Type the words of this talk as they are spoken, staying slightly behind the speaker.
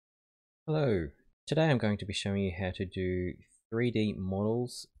Hello, today I'm going to be showing you how to do 3D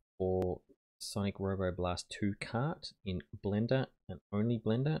models for Sonic Robo Blast 2 Kart in Blender and only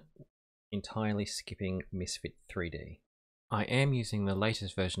Blender, entirely skipping Misfit 3D. I am using the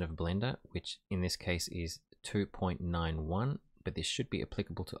latest version of Blender, which in this case is 2.91, but this should be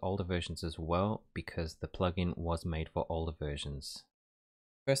applicable to older versions as well because the plugin was made for older versions.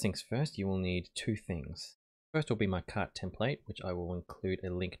 First things first, you will need two things. First will be my Kart template, which I will include a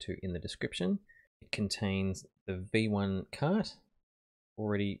link to in the description. It contains the V1 Kart,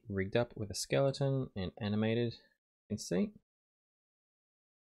 already rigged up with a skeleton and animated, you can see.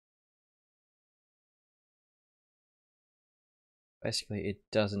 Basically, it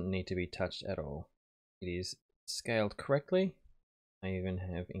doesn't need to be touched at all. It is scaled correctly. I even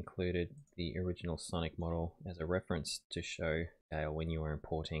have included the original Sonic model as a reference to show scale when you are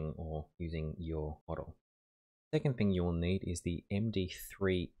importing or using your model. Second thing you will need is the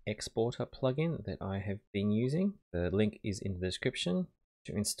MD3 exporter plugin that I have been using. The link is in the description.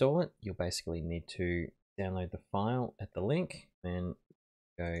 To install it, you'll basically need to download the file at the link, then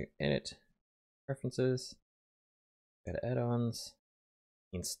go edit, preferences, go to add-ons,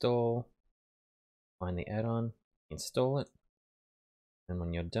 install, find the add-on, install it, and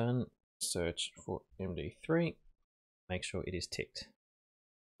when you're done, search for MD3, make sure it is ticked.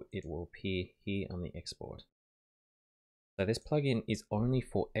 It will appear here on the export. So this plugin is only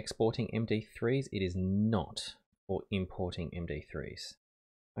for exporting MD3s, it is not for importing MD3s.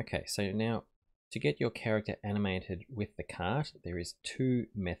 Okay, so now to get your character animated with the kart, there is two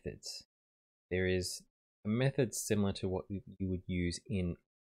methods. There is a method similar to what you would use in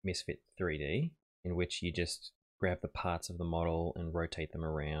Misfit 3D, in which you just grab the parts of the model and rotate them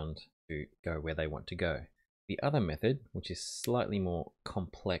around to go where they want to go. The other method, which is slightly more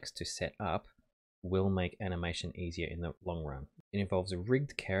complex to set up, will make animation easier in the long run. It involves a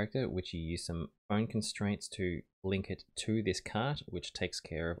rigged character which you use some phone constraints to link it to this kart, which takes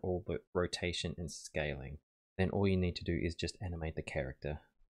care of all the rotation and scaling. Then all you need to do is just animate the character.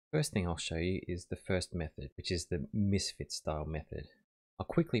 First thing I'll show you is the first method, which is the Misfit style method. I'll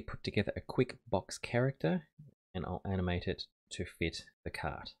quickly put together a quick box character and I'll animate it to fit the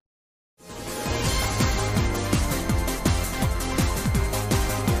kart.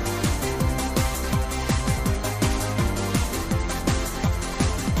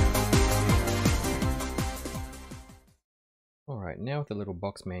 Alright, now with the little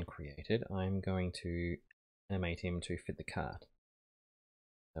box man created, I'm going to animate him to fit the kart.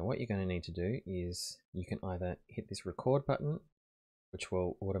 So what you're going to need to do is you can either hit this record button, which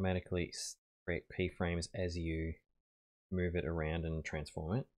will automatically create keyframes as you move it around and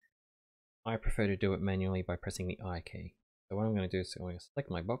transform it. I prefer to do it manually by pressing the I key. So what I'm going to do is I'm going to select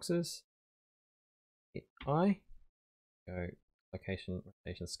my boxes, hit I, go location,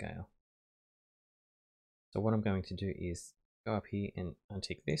 rotation, scale. So what I'm going to do is go up here and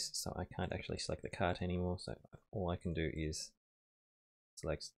untick this, so I can't actually select the kart anymore, so all I can do is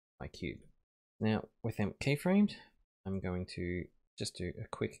select my cube. Now with them keyframed, I'm going to just do a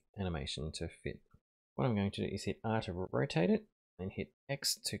quick animation to fit. What I'm going to do is hit R to rotate it, and hit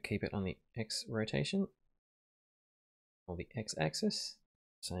X to keep it on the X rotation, or the X axis.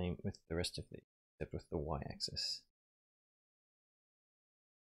 Same with the rest of the, except with the Y axis.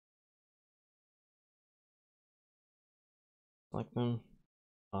 Select them,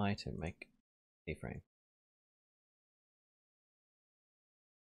 I to make keyframe.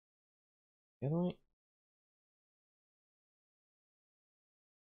 The other way.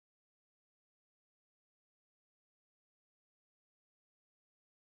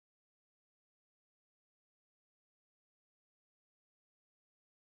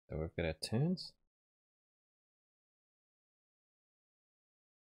 So we've got our turns.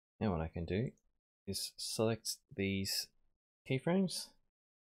 Now what I can do is select these keyframes,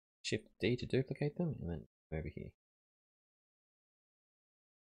 Shift D to duplicate them, and then over here.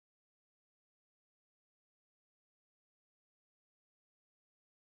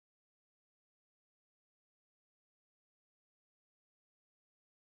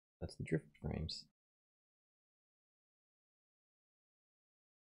 That's the drift frames.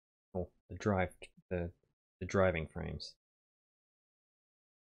 Oh, the driving frames.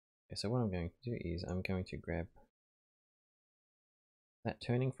 Okay, so what I'm going to do is I'm going to grab that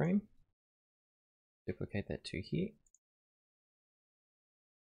turning frame, duplicate that to here.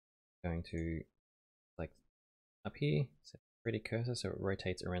 I'm going to select up here, set 3D cursor so it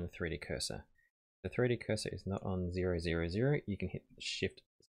rotates around the 3D cursor. The 3D cursor is not on 0, 0, 0. You can hit Shift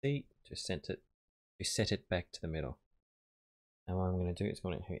C to set it back to the middle. Now what I'm going to do is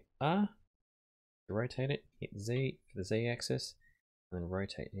I'm going to hit R to rotate it, hit Z for the Z axis, and then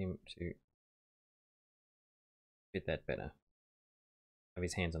rotate him to fit that better. Have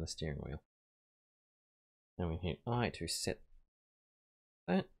his hands on the steering wheel. Now we hit I to set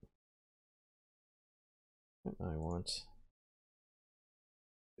that. And I want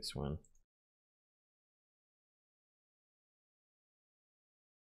this one.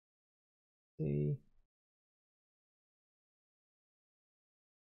 C.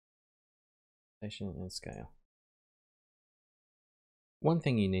 Rotation and scale. One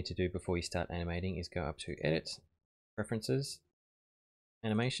thing you need to do before you start animating is go up to Edit, Preferences,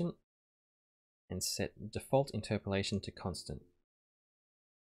 Animation, and set Default Interpolation to Constant.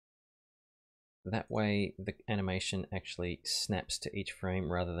 That way the animation actually snaps to each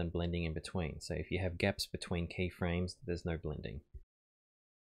frame rather than blending in between. So if you have gaps between keyframes, there's no blending.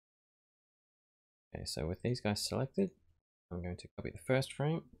 Okay, so with these guys selected, I'm going to copy the first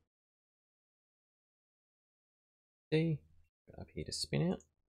frame. D, go up here to spin out.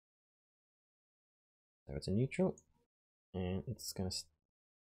 So it's a neutral, and it's going to,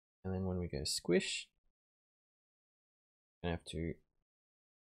 and then when we go squish, I'm going to have to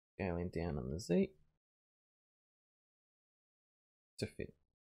scale in down on the Z to fit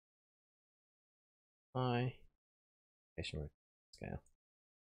I, scale.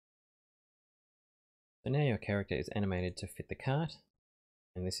 So now your character is animated to fit the kart,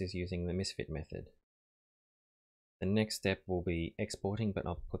 and this is using the Misfit method. The next step will be exporting, but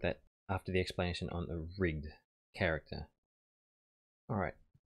I'll put that after the explanation on the rigged character. Alright,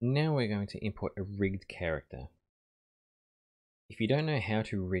 now we're going to import a rigged character. If you don't know how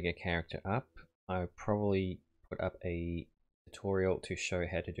to rig a character up, I would probably put up a tutorial to show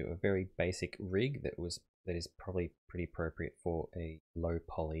how to do a very basic rig that is probably pretty appropriate for a low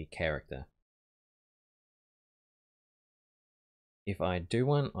poly character. If I do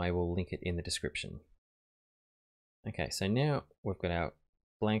one, I will link it in the description. Okay, so now we've got our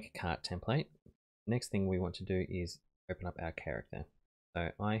blank kart template. Next thing we want to do is open up our character. So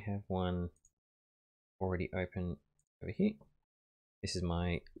I have one already open over here. This is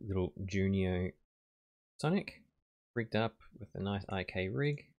my little Junio Sonic, rigged up with a nice IK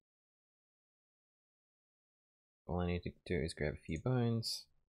rig. All I need to do is grab a few bones.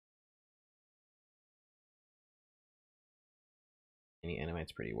 And he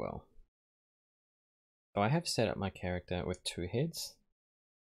animates pretty well. So I have set up my character with two heads.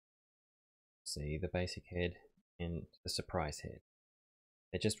 See, the basic head and the surprise head.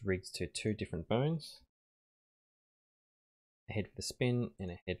 They're just rigged to two different bones. A head for the spin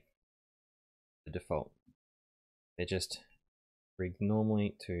and a head for the default. They're just rigged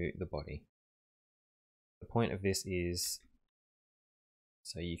normally to the body. The point of this is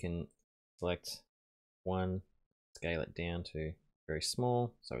so you can select one, scale it down to very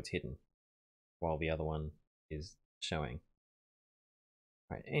small so it's hidden, while the other one is showing.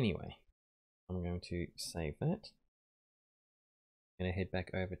 Right, anyway, I'm going to save that. I'm going to head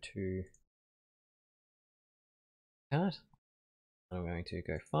back over to Kart. I'm going to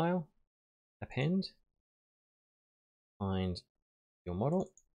go File, Append, find your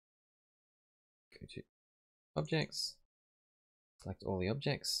model, go to Objects, select all the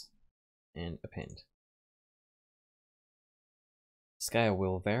objects, and append. Scale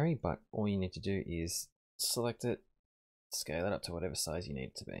will vary, but all you need to do is select it, scale it up to whatever size you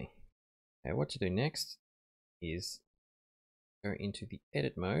need it to be. Okay, what to do next is go into the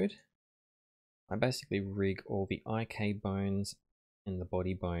edit mode. I basically rig all the IK bones and the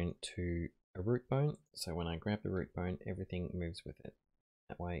body bone to a root bone, so when I grab the root bone, everything moves with it.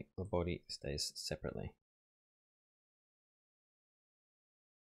 That way the body stays separately.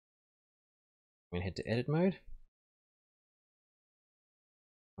 I'm going to head to edit mode.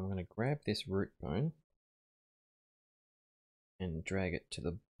 I'm going to grab this root bone and drag it to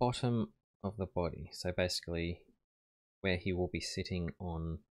the bottom of the body. So basically where he will be sitting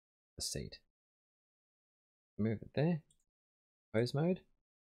on the seat. Move it there. Pose mode.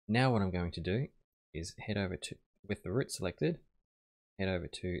 Now what I'm going to do is head over to, with the root selected, head over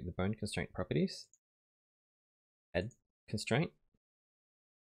to the bone constraint properties, add constraint,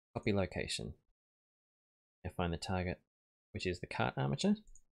 copy location. Now find the target, which is the kart armature,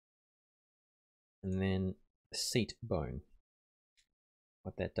 and then the seat bone.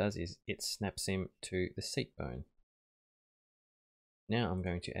 What that does is it snaps him to the seat bone. Now I'm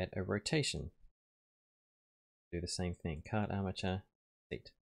going to add a rotation. Do the same thing, kart armature,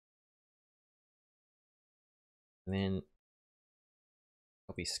 seat. And then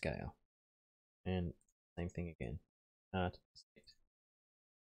copy scale. And same thing again, kart, seat.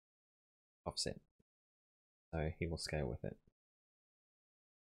 Offset. So he will scale with it.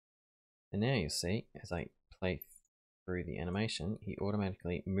 And now you'll see, as I play through the animation, he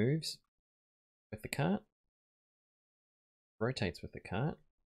automatically moves with the cart, rotates with the cart,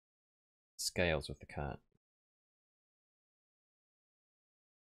 scales with the cart.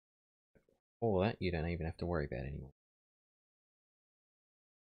 All that you don't even have to worry about anymore.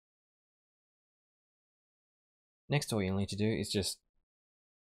 Next, all you'll need to do is just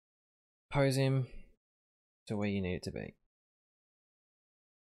pose him to where you need it to be.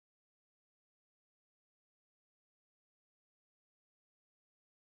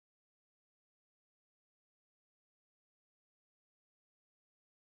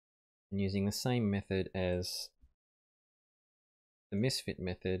 And using the same method as the Misfit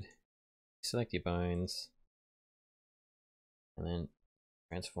method, select your bones, and then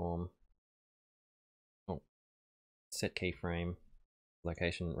transform, set keyframe,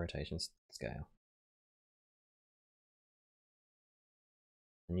 location, rotation, scale.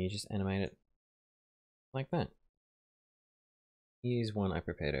 And you just animate it like that. Here's one I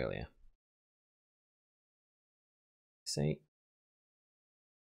prepared earlier. See?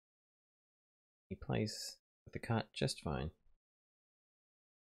 He plays with the cart just fine.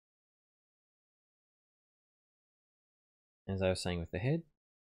 As I was saying with the head,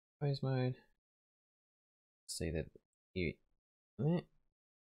 pose mode, see that you there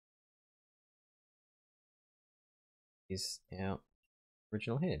is our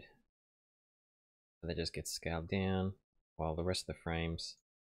original head. So that just gets scaled down while the rest of the frames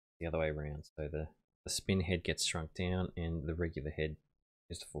the other way around. So the spin head gets shrunk down and the regular head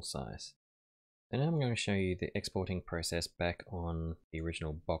is to full size. And now I'm going to show you the exporting process back on the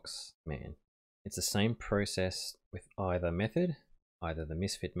original box man. It's the same process with either method, either the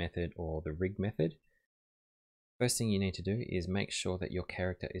Misfit method or the rig method. First thing you need to do is make sure that your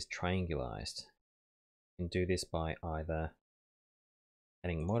character is triangularized. You can do this by either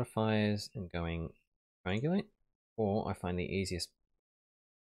adding modifiers and going triangulate, or I find the easiest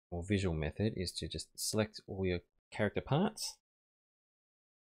more visual method is to just select all your character parts,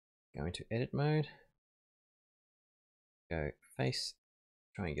 go into edit mode, go face,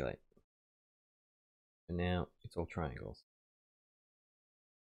 triangulate. And now it's all triangles.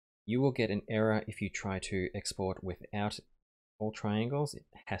 You will get an error if you try to export without all triangles. It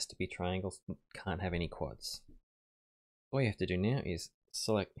has to be triangles, can't have any quads. All you have to do now is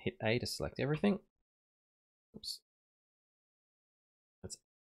hit A to select everything. Oops. Let's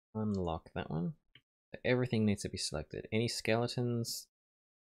unlock that one. Everything needs to be selected. Any skeletons,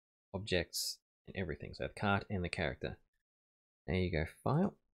 objects, and everything. So the cart and the character. There you go,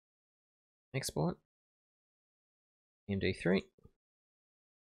 File, Export, MD3.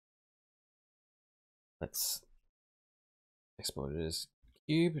 Let's export it as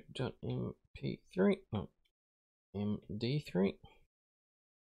cube.mp3, MD3,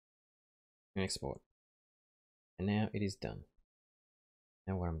 and export. And now it is done.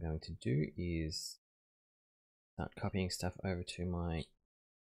 Now what I'm going to do is start copying stuff over to my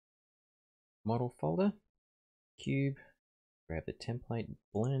model folder, cube, grab the template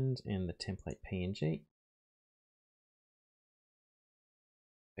blend and the template PNG,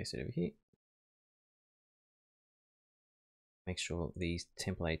 paste it over here. Make sure these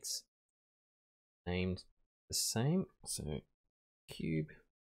templates named the same, so cube,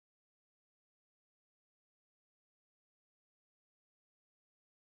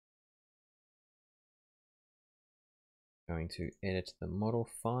 going to edit the model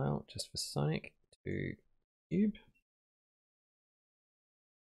file just for Sonic to cube.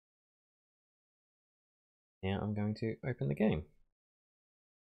 Now I'm going to open the game.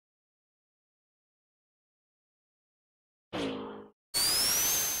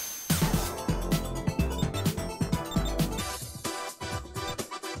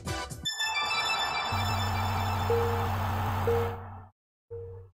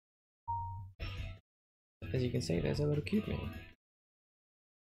 As you can see, there's a little cube man.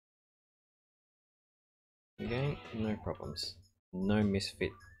 Again, no problems. No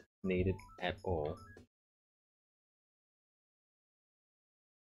misfit needed at all.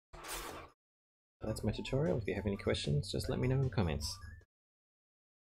 That's my tutorial. If you have any questions, just let me know in the comments.